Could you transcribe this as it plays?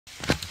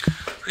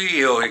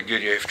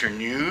Good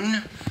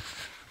afternoon.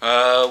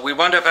 We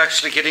wound up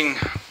actually getting...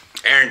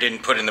 Aaron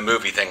didn't put in the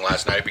movie thing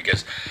last night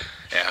because,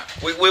 yeah,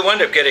 we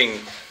wound up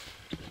getting...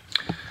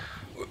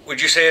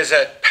 Would you say is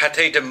that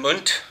pâté de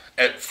menthe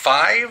at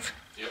 5?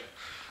 Yep.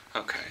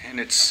 Okay, and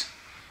it's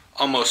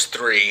almost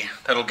 3.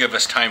 That'll give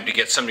us time to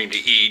get something to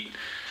eat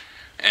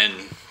and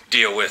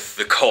deal with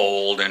the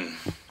cold and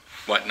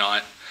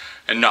whatnot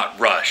and not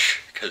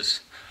rush because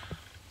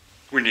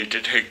we need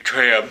to take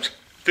trams.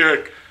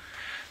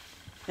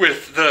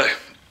 With the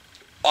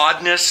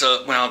oddness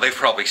of, well, they've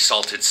probably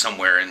salted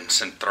somewhere in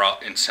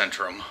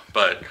Centrum,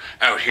 but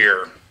out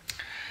here,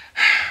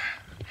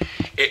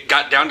 it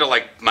got down to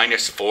like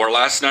 -4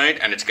 last night,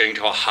 and it's getting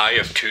to a high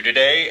of 2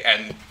 today,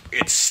 and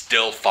it's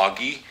still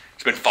foggy.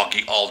 It's been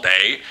foggy all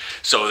day,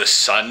 so the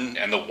sun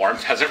and the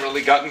warmth hasn't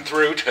really gotten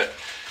through to...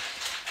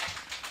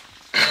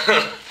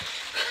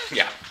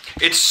 Yeah,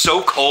 it's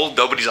so cold,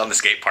 nobody's on the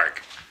skate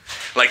park.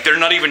 Like, they're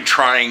not even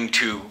trying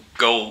to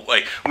go,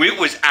 like, it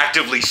was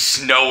actively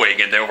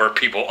snowing and there were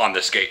people on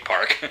the skate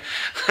park.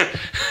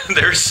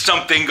 There's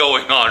something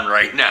going on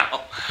right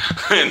now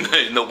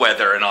in the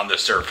weather and on the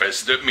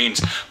surface. That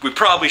means we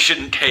probably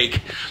shouldn't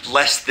take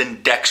less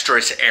than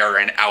dexterous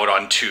Aaron out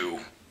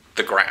onto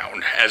the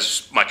ground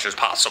as much as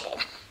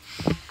possible.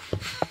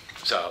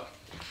 So,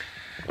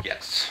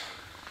 yes.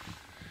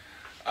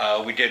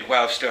 We did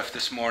WoW stuff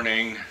this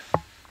morning.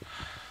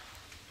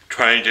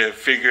 Trying to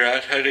figure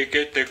out how to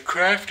get the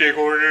crafting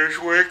orders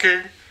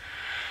working.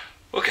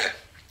 Okay,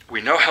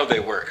 we know how they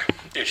work.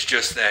 It's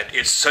just that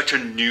it's such a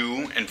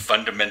new and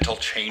fundamental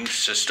change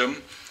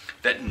system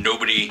that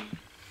nobody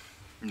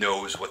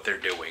knows what they're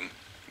doing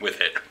with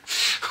it.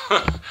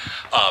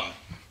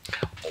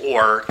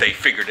 Or they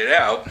figured it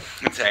out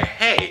and say,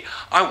 hey,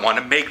 I want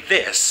to make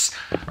this,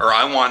 or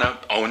I want to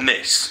own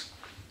this.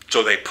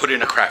 So they put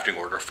in a crafting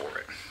order for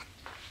it.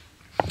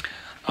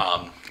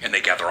 And they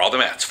gather all the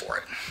mats for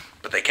it.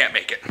 But they can't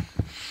make it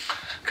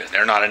because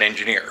they're not an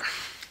engineer.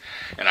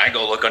 And I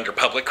go look under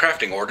public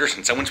crafting orders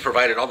and someone's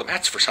provided all the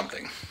mats for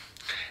something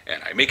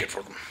and I make it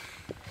for them.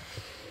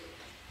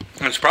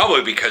 And it's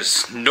probably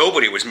because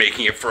nobody was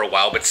making it for a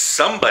while, but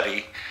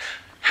somebody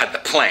had the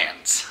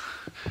plans.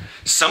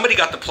 Somebody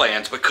got the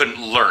plans but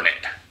couldn't learn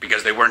it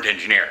because they weren't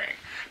engineering,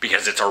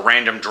 because it's a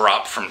random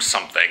drop from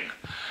something.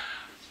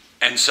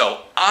 And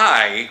so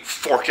I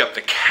forked up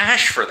the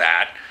cash for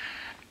that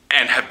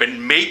and have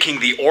been making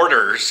the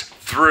orders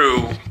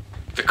through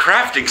the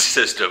crafting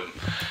system.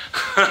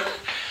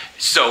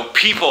 So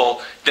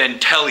people then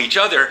tell each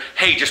other,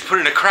 hey, just put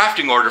in a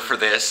crafting order for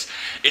this.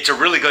 It's a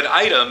really good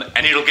item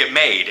and it'll get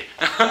made.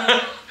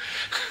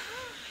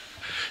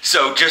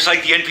 So just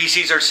like the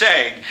NPCs are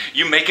saying,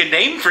 you make a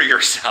name for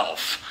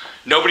yourself.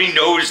 Nobody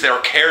knows or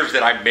cares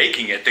that I'm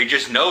making it. They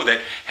just know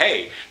that,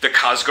 hey, the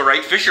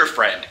Cosgarite Fisher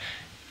friend,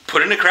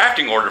 put in a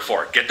crafting order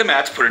for it. Get the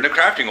mats, put in a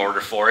crafting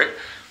order for it.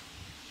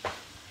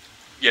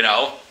 You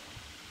know,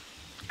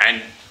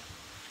 and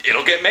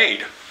it'll get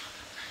made.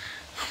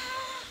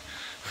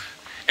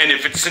 And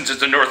if it's, since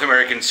it's a North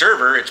American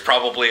server, it's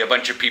probably a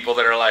bunch of people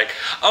that are like,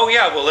 oh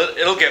yeah, well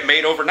it'll get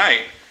made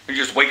overnight. You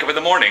just wake up in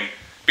the morning.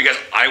 Because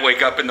I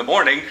wake up in the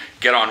morning,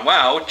 get on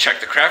WoW,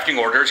 check the crafting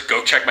orders,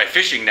 go check my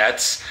fishing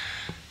nets,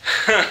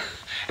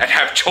 and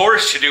have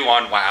chores to do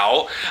on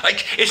WoW.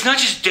 Like, it's not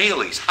just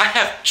dailies, I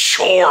have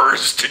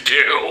chores to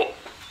do.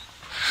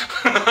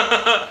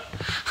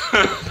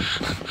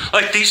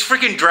 Like, these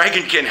freaking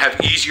dragonkin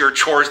have easier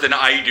chores than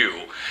I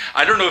do.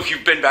 I don't know if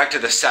you've been back to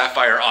the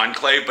Sapphire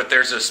Enclave, but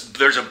there's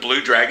a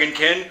blue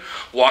dragonkin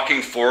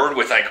walking forward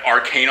with like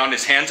arcane on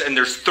his hands, and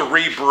there's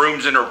 3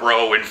 brooms in a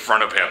row in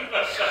front of him,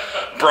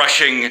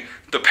 brushing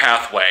the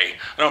pathway.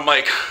 And I'm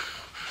like,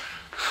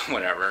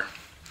 whatever.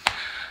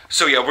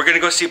 So yeah, we're gonna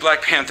go see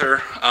Black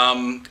Panther.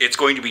 It's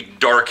going to be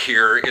dark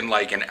here in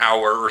like an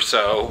hour or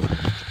so.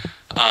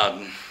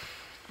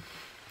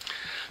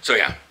 So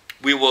yeah,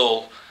 we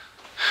will...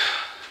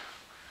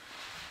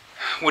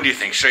 What do you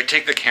think? Should I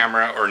take the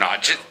camera or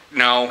not?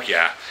 No,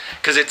 yeah.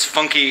 Because it's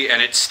funky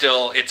and it's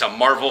a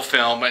Marvel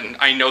film, and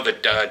I know the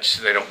Dutch,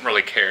 they don't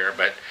really care,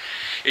 but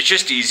it's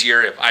just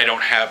easier if I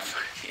don't have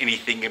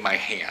anything in my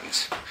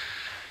hands.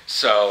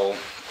 So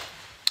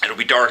it'll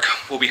be dark,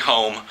 we'll be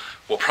home,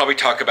 we'll probably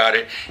talk about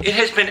it. It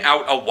has been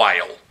out a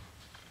while.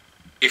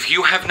 If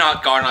you have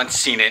not gone and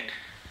seen it,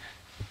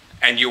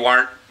 and you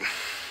aren't...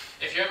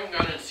 If you haven't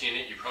gone and seen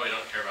it, you probably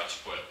don't care about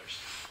spoilers.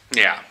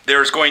 Yeah,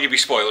 there's going to be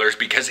spoilers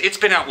because it's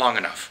been out long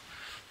enough.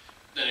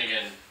 Then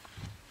again,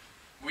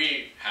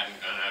 we hadn't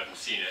gone out and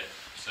seen it,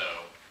 so...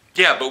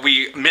 Yeah, but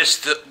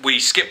we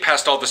skipped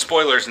past all the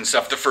spoilers and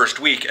stuff the first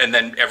week, and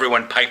then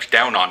everyone piped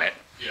down on it.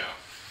 Yeah.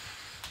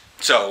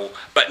 So,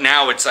 but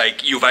now it's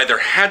like, you've either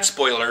had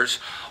spoilers,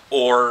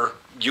 or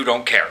you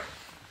don't care.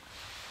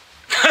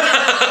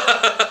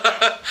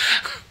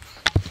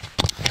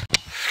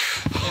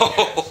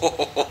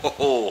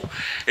 Oh,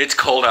 it's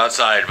cold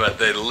outside, but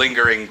the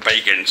lingering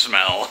bacon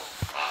smell.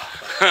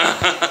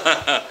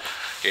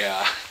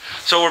 Yeah.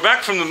 So we're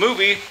back from the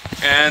movie,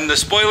 and the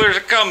spoilers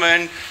are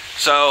coming,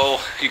 so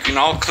you can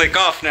all click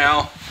off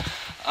now.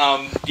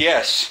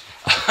 Yes.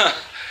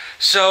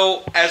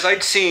 So, as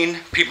I'd seen,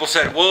 people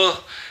said,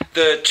 well,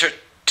 the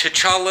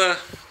T'Challa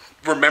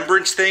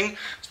remembrance thing,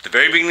 at the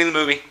very beginning of the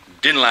movie,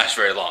 didn't last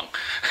very long.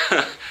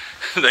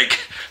 Like,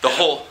 the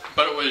whole...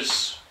 But it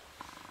was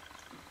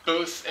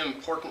both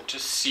important to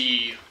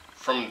see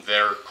from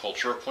their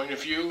culture point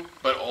of view,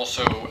 but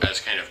also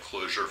as kind of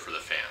closure for the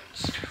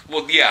fans.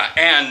 Well, yeah,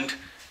 and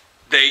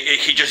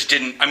he just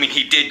didn't... I mean,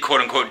 he did,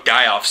 quote-unquote,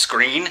 die off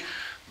screen,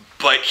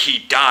 but he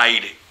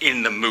died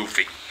in the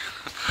movie.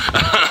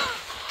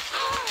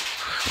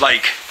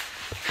 Like,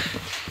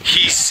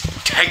 he's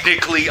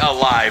technically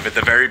alive at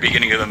the very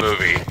beginning of the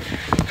movie,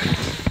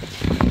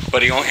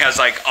 but he only has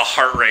like a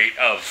heart rate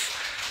of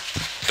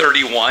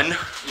 31.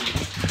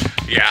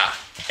 Yeah,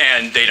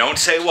 and they don't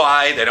say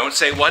why, they don't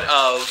say what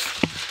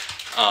of,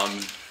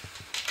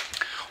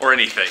 or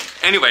anything.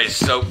 Anyways,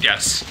 so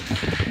yes.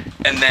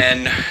 And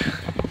then,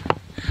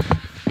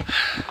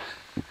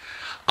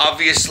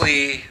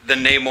 obviously, the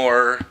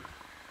Namor,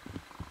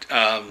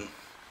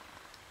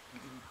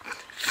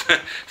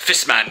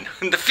 Fistman,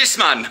 the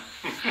Fistman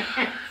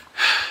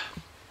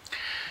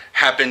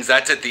happens.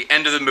 That's at the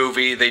end of the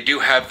movie. They do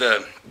have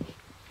the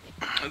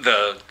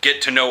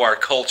get to know our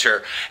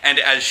culture, and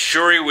as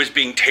Shuri was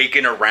being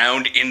taken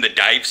around in the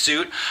dive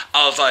suit,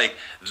 I was like,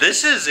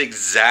 this is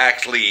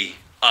exactly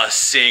us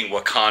seeing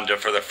Wakanda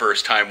for the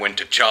first time when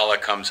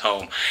T'Challa comes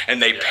home,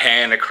 and they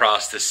pan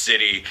across the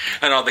city,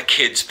 and all the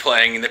kids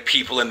playing, and the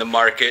people in the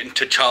market, and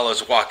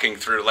T'Challa's walking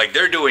through. Like,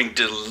 they're doing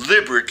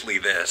deliberately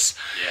this.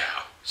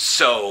 Yeah.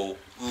 So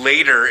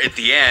later at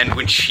the end,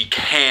 when she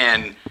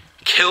can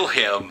kill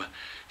him,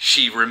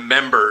 she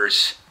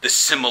remembers the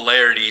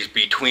similarities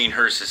between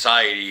her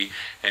society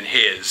and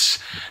his,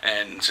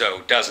 and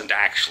so doesn't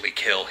actually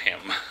kill him.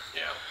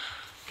 Yeah,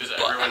 because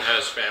everyone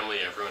has family,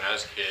 everyone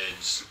has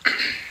kids.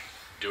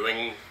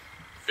 Doing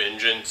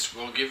vengeance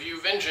will give you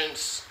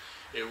vengeance.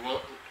 It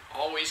won't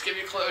always give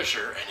you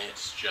closure, and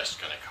it's just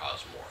going to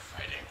cause more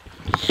fighting.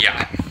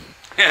 Yeah,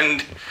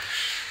 and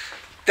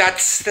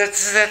that's the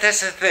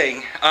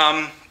thing.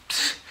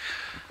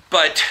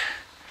 But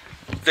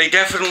they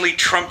definitely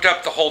trumped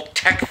up the whole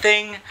tech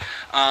thing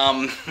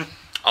a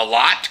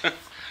lot.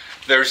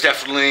 There's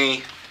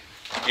definitely,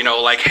 you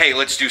know, like, hey,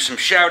 let's do some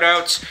shout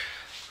outs.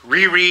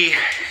 Riri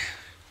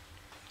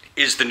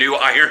is the new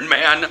Iron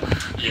Man.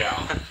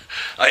 Yeah.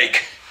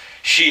 Like,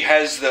 she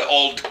has the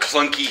old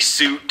clunky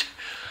suit,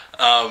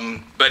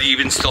 but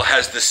even still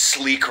has the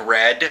sleek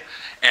red,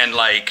 and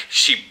like,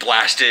 she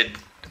blasted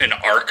an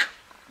arc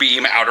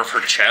beam out of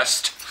her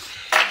chest.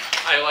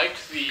 I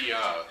liked the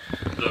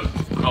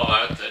call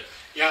out that,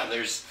 yeah,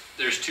 there's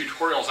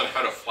tutorials on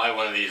how to fly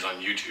one of these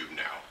on YouTube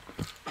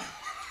now.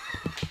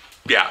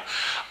 Yeah.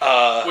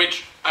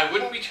 Which I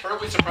wouldn't be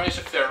terribly surprised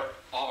if there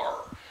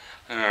are.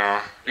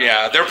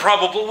 Yeah, there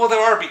probably, well, there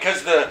are,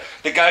 because the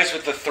guys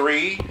with the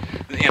 3,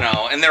 you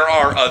know, and there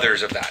are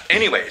others of that.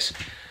 Anyways,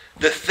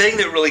 the thing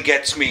that really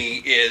gets me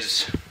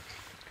is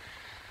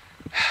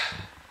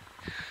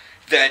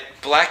that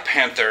Black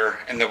Panther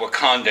and the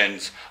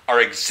Wakandans are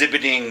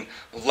exhibiting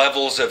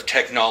levels of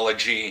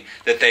technology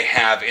that they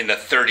have in the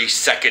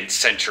 32nd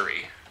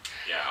century.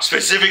 Yeah.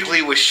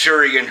 Specifically with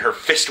Shuri and her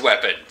fist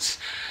weapons.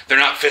 They're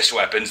not fist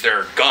weapons,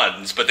 they're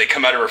guns, but they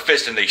come out of her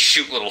fist and they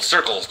shoot little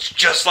circles,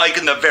 just like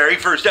in the very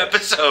first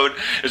episode,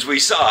 as we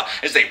saw,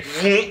 as they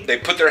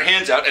put their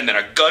hands out and then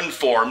a gun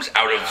forms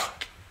out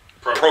of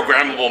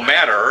programmable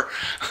matter.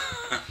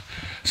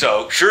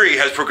 So Shuri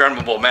has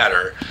programmable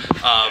matter.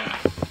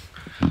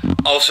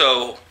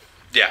 Also,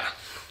 yeah,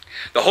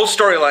 the whole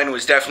storyline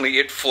was definitely,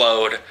 it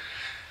flowed.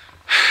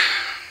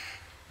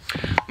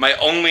 My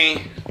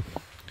only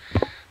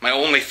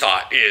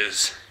thought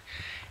is,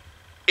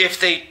 if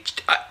they,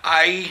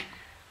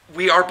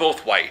 we are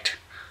both white.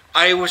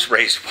 I was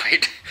raised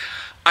white.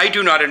 I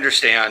do not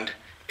understand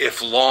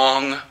if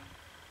long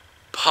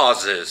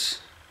pauses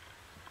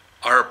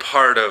are a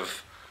part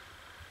of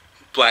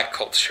Black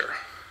culture.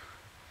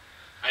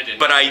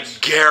 But I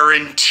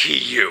guarantee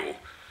you,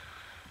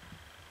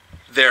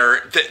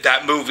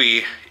 that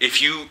movie,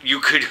 if you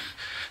could,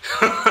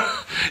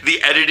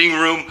 the editing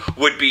room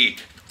would be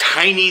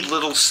tiny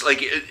little,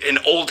 like an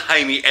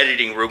old-timey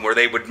editing room where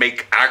they would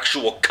make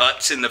actual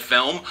cuts in the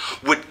film.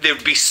 There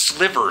would be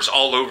slivers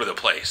all over the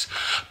place.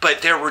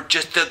 But there were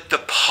just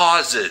the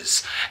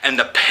pauses and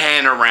the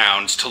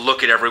pan-arounds to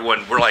look at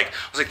everyone. I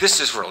was like, this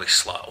is really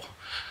slow.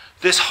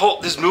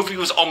 This movie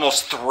was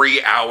almost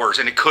 3 hours,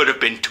 and it could have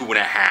been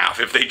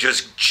 2.5 if they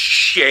just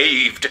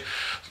shaved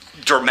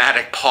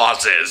dramatic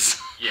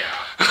pauses. Yeah,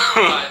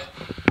 but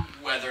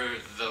whether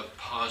the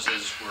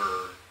pauses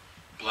were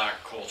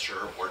Black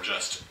culture or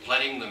just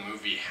letting the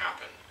movie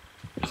happen,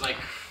 it's like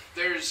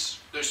there's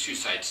two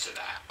sides to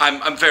that.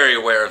 I'm very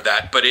aware of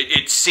that, but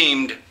it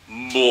seemed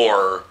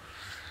more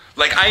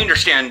like, I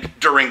understand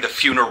during the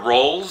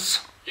funerals.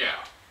 Yeah.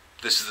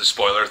 This is the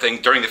spoiler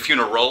thing. During the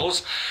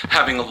funerals,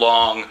 having a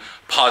long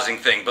pausing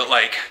thing, but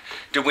like,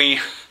 do we?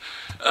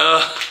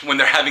 When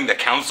they're having the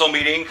council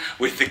meeting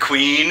with the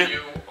Queen.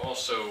 You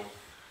also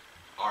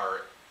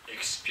are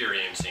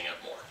experiencing it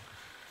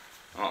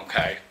more.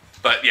 Okay.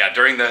 But yeah,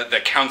 during the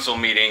council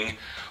meeting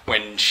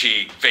when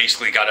she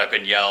basically got up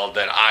and yelled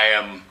that I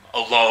am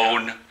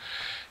alone.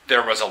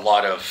 There was a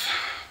lot of...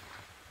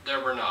 There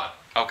were not.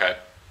 Okay.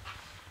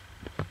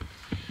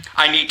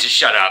 I need to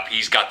shut up.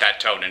 He's got that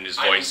tone in his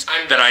voice.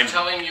 I'm just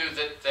telling you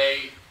that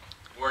they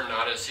were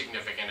not as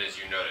significant as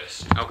you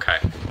noticed. Okay.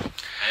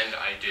 And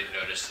I did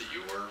notice that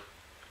you were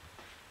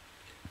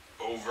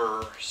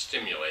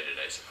overstimulated,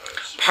 I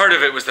suppose. Part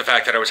of it was the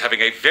fact that I was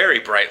having a very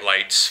bright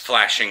lights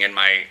flashing in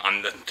my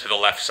to the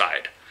left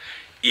side,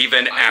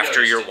 even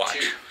after your watch.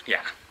 Too.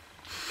 Yeah.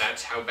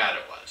 That's how bad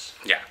it was.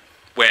 Yeah.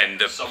 When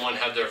someone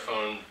had their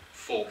phone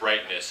full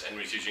brightness and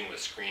was using the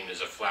screen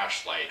as a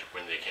flashlight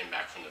when they came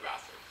back from the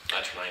bathroom.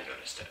 That's when I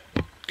noticed it.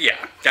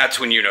 Yeah, that's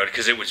when you noticed,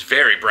 because it was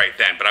very bright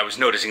then, but I was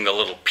noticing the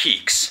little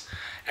peaks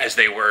as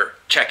they were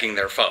checking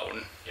their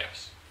phone.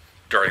 Yes.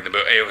 During the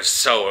movie. It was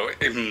so...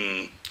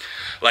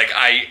 like,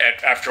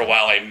 after a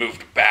while, I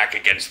moved back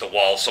against the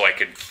wall so I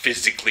could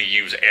physically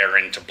use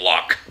Aaron to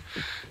block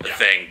the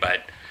thing,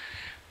 but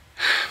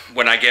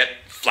when I get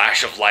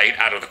flash of light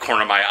out of the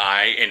corner of my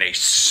eye in a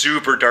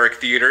super dark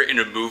theater in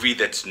a movie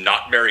that's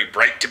not very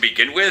bright to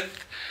begin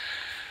with...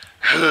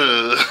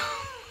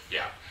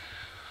 yeah.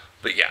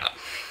 But yeah.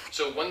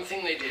 So one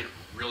thing they did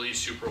really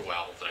super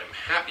well that I'm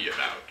happy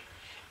about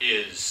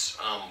is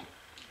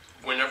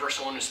whenever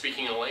someone was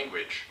speaking a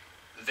language,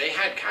 they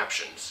had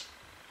captions.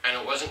 And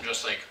it wasn't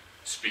just like,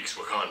 speaks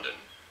Wakandan.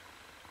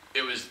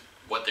 It was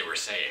what they were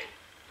saying.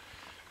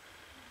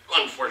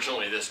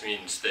 Unfortunately, this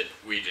means that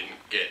we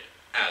didn't get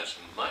as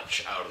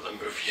much out of the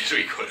movie as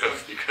we could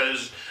have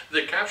because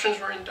the captions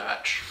were in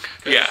Dutch.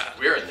 Yeah.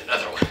 We're in the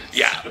Netherlands.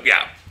 Yeah,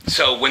 yeah.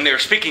 So when they were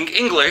speaking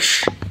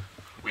English,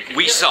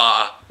 we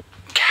saw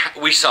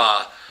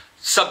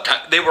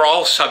subtitles. They were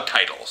all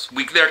subtitles.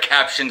 They're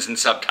captions and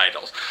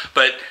subtitles.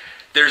 But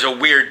there's a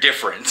weird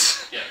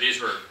difference. Yeah,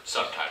 these were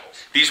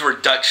subtitles. These were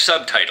Dutch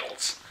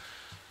subtitles.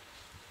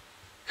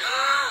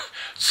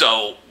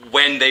 So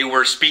when they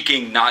were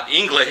speaking not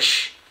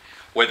English,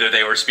 whether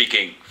they were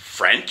speaking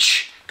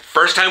French, the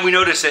first time we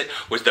noticed it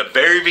was the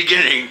very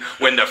beginning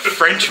when the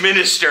French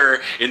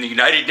minister in the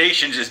United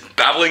Nations is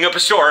babbling up a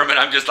storm, and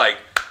I'm just like,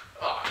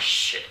 oh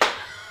shit.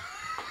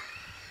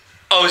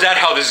 Oh, is that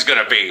how this is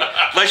going to be?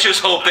 Let's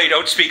just hope they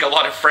don't speak a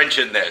lot of French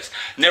in this.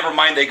 Never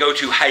mind, they go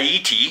to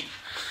Haiti,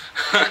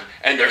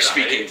 and they're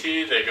speaking...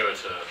 Haiti, they go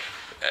to...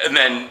 And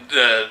then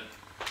the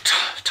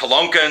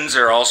Tolonkans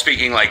are all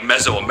speaking like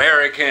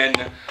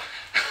Mesoamerican,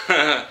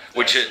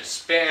 which is...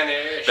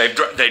 Spanish.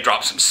 They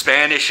drop some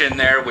Spanish in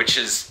there, which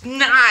is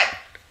not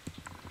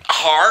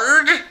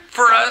hard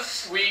for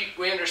us.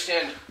 We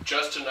understand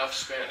just enough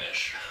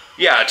Spanish.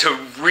 Yeah, to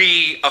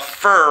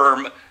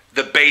reaffirm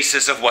the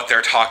basis of what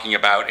they're talking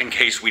about in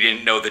case we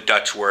didn't know the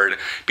Dutch word,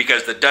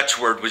 because the Dutch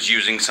word was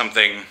using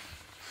something...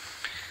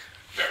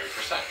 very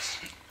precise.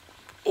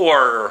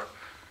 Or...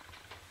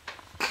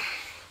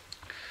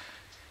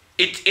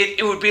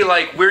 It would be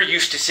like we're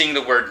used to seeing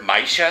the word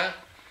Maisha,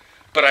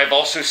 but I've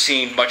also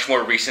seen much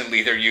more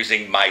recently they're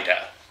using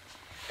Maida,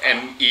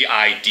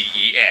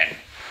 M-E-I-D-E-N,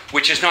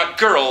 which is not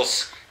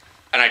girls,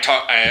 and I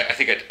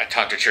think I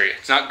talked to Cheria.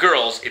 It's not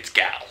girls, it's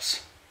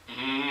gals.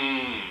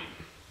 Mm.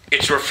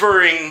 It's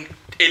referring,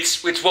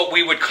 it's what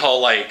we would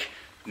call like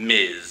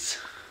Ms.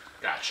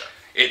 Gotcha.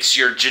 It's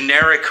your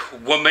generic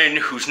woman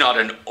who's not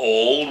an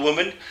old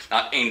woman,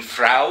 not een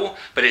vrouw,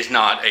 but is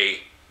not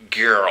a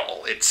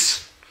girl.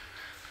 It's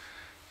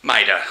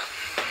Maida.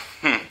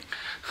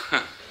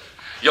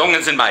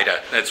 Jongens and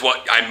Maida, that's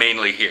what I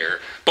mainly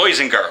hear. Boys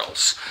and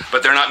girls,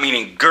 but they're not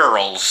meaning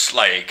girls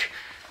like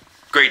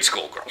grade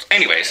school girls.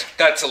 Anyways,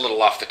 that's a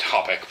little off the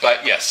topic,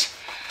 but yes.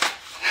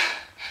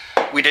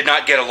 We did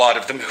not get a lot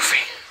of the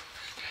movie.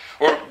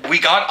 Or we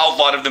got a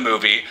lot of the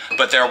movie,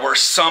 but there were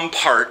some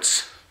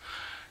parts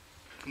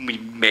we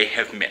may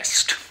have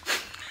missed.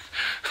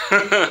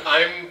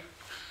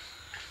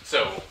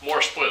 So,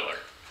 more spoiler.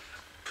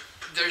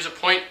 There's a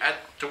point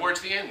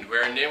towards the end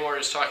where Namor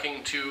is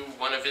talking to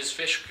one of his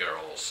fish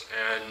girls,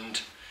 and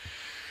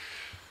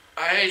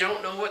I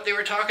don't know what they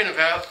were talking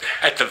about.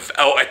 At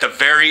the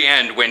very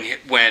end,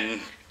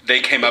 when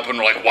they came up and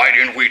were like, why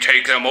didn't we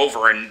take them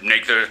over and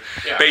make the...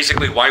 Yeah.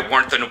 Basically, why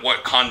weren't the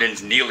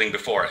Wakandans kneeling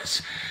before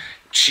us?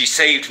 She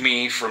saved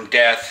me from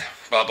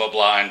death, blah, blah,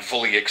 blah, and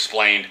fully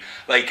explained.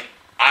 Like,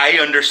 I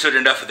understood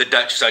enough of the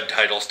Dutch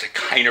subtitles to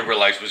kind of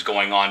realize what was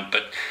going on,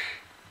 but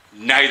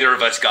neither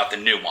of us got the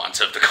nuance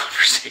of the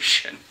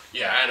conversation.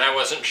 Yeah, and I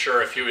wasn't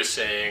sure if he was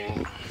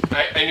saying...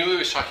 I knew he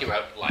was talking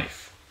about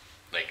life.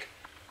 Like,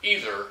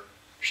 either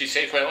she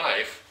saved my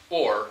life,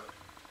 or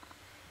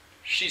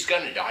she's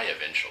gonna die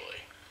eventually.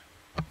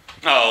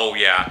 Oh,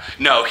 yeah.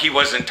 No, he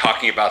wasn't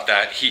talking about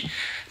that. He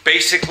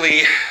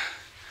basically...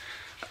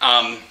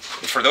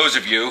 for those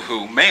of you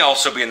who may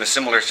also be in the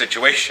similar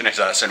situation as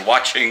us and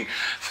watching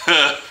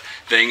the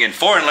thing in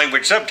foreign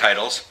language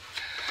subtitles,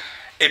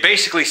 it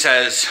basically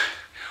says,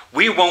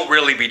 we won't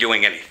really be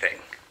doing anything.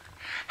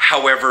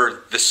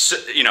 However,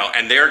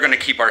 and they're going to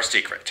keep our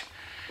secret.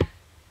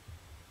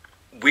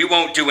 We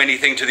won't do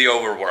anything to the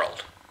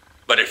overworld.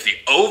 But if the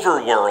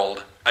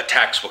overworld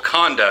attacks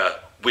Wakanda,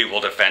 we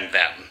will defend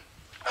them.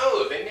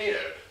 Oh, they made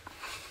it.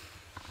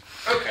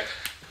 Okay.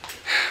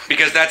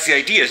 Because that's the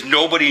idea, is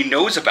nobody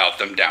knows about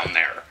them down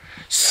there.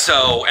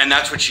 So, and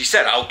that's what she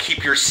said, I'll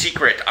keep your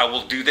secret, I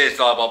will do this,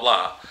 blah, blah,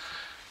 blah.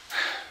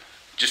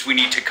 Just we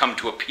need to come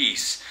to a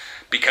peace,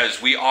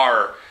 because we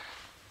are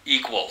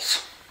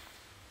equals.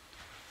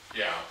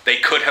 Yeah. They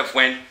could have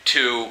went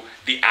to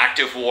the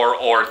active war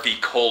or the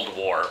Cold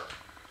War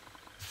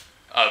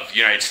of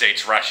United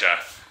States, Russia.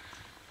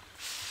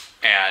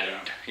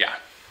 And, yeah.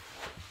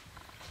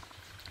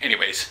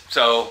 Anyways,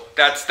 so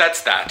that's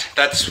that.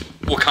 That's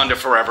Wakanda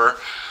Forever.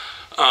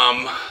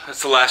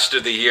 That's the last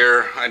of the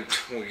year.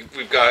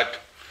 We're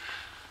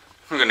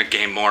gonna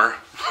game more.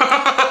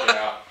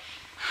 Yeah.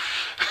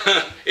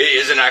 It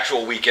is an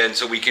actual weekend,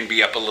 so we can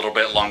be up a little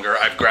bit longer.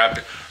 I've grabbed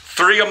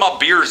 3 of my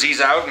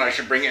beersies out, and I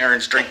should bring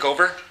Aaron's drink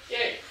over.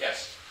 Yay,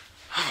 yes.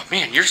 Oh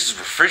man, yours is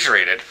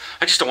refrigerated.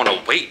 I just don't want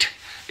to wait.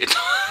 It's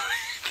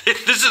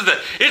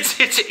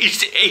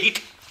it's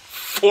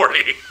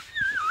 8:40.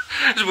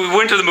 We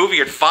went to the movie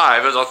at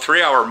 5. It was a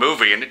 3-hour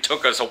movie, and it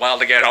took us a while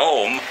to get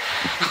home.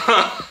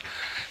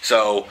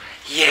 So,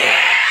 yeah.